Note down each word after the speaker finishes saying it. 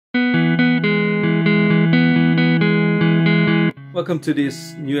Welcome to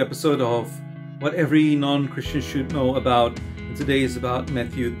this new episode of What Every Non-Christian Should Know About. And today is about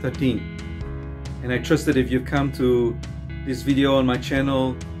Matthew 13. And I trust that if you've come to this video on my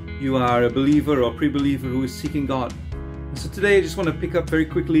channel, you are a believer or pre-believer who is seeking God. And so today I just want to pick up very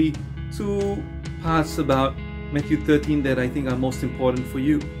quickly two parts about Matthew 13 that I think are most important for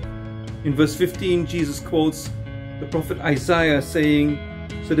you. In verse 15, Jesus quotes the prophet Isaiah saying,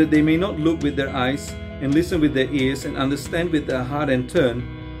 "So that they may not look with their eyes and listen with their ears and understand with their heart and turn,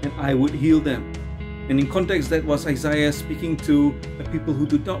 and I would heal them." And in context, that was Isaiah speaking to a people who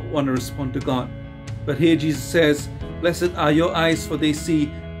do not want to respond to God. But here Jesus says, "Blessed are your eyes, for they see,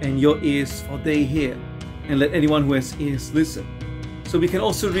 and your ears, for they hear. And let anyone who has ears listen." So we can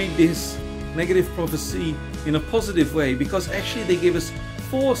also read this negative prophecy in a positive way, because actually they give us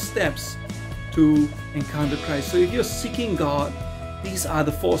 4 steps to encounter Christ. So if you're seeking God, these are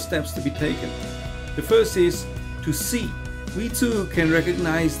the 4 steps to be taken. The first is to see. We too can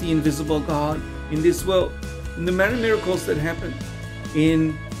recognize the invisible God in this world, in the many miracles that happen,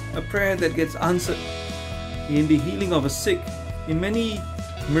 in a prayer that gets answered, in the healing of a sick, in many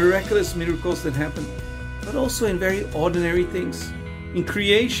miraculous miracles that happen, but also in very ordinary things. In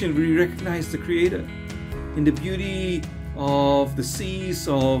creation, we recognize the Creator. In the beauty of the seas,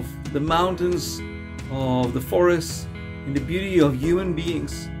 of the mountains, of the forests, in the beauty of human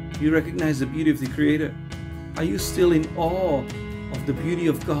beings, you recognize the beauty of the Creator. Are you still in awe of the beauty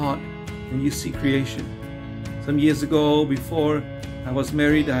of God when you see creation? Some years ago, before I was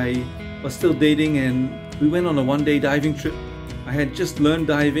married, I was still dating, and we went on a one-day diving trip. I had just learned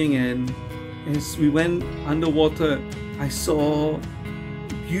diving, and as we went underwater, I saw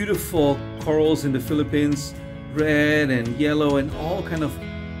beautiful corals in the Philippines, red and yellow and all kind of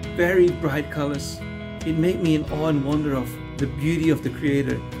very bright colors. It made me in awe and wonder of the beauty of the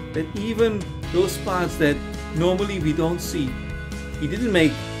Creator, that even those parts that normally we don't see, He didn't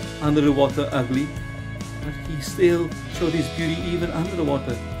make under the water ugly, but He still showed His beauty even under the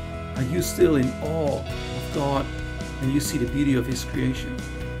water. Are you still in awe of God when you see the beauty of His creation?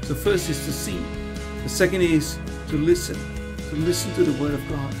 So first is to see. The second is to listen to the Word of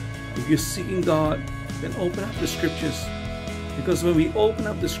God. If you're seeking God, then open up the Scriptures, because when we open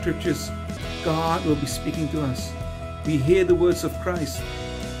up the Scriptures, God will be speaking to us. We hear the words of Christ.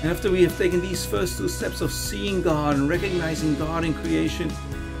 And after we have taken these first 2 steps of seeing God and recognizing God in creation,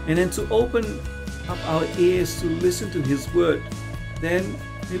 and then to open up our ears to listen to His Word, then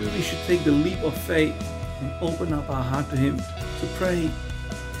maybe we should take the leap of faith and open up our heart to Him, to pray,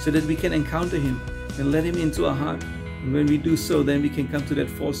 so that we can encounter Him and let Him into our heart. And when we do so, then we can come to that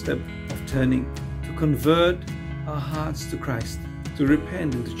 4th step of turning, to convert our hearts to Christ, to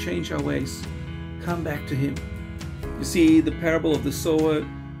repent and to change our ways, come back to Him. You see, the parable of the sower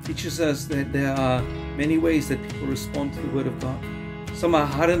teaches us that there are many ways that people respond to the Word of God. Some are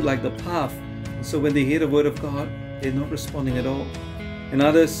hardened like the path, and so when they hear the Word of God, they're not responding at all. And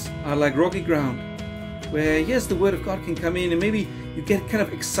others are like rocky ground, where yes, the Word of God can come in, and maybe you get kind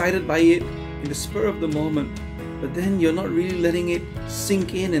of excited by it in the spur of the moment, but then you're not really letting it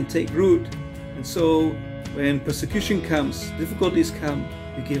sink in and take root. And so when persecution comes, difficulties come,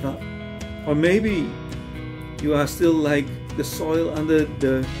 you give up. Or maybe you are still like the soil under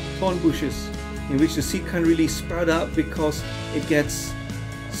the thorn bushes, in which the seed can't really sprout out because it gets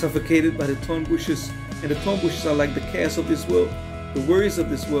suffocated by the thorn bushes. And the thorn bushes are like the cares of this world, the worries of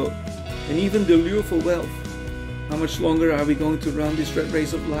this world, and even the lure for wealth. How much longer are we going to run this rat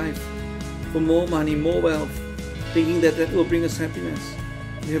race of life for more money, more wealth, thinking that that will bring us happiness?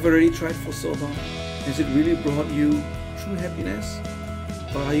 We have already tried for so long. Has it really brought you true happiness?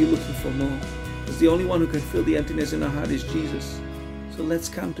 Or are you looking for more? Because the only one who can fill the emptiness in our heart is Jesus. So let's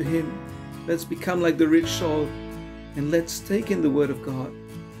come to Him. Let's become like the rich soil, and let's take in the Word of God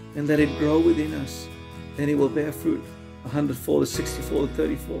and let it grow within us. Then it will bear fruit, 100-fold, 60-fold,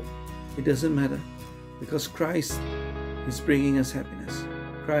 30-fold. It doesn't matter, because Christ is bringing us happiness.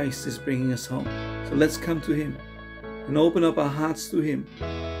 Christ is bringing us home. So let's come to Him and open up our hearts to Him,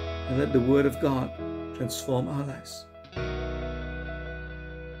 and let the Word of God transform our lives.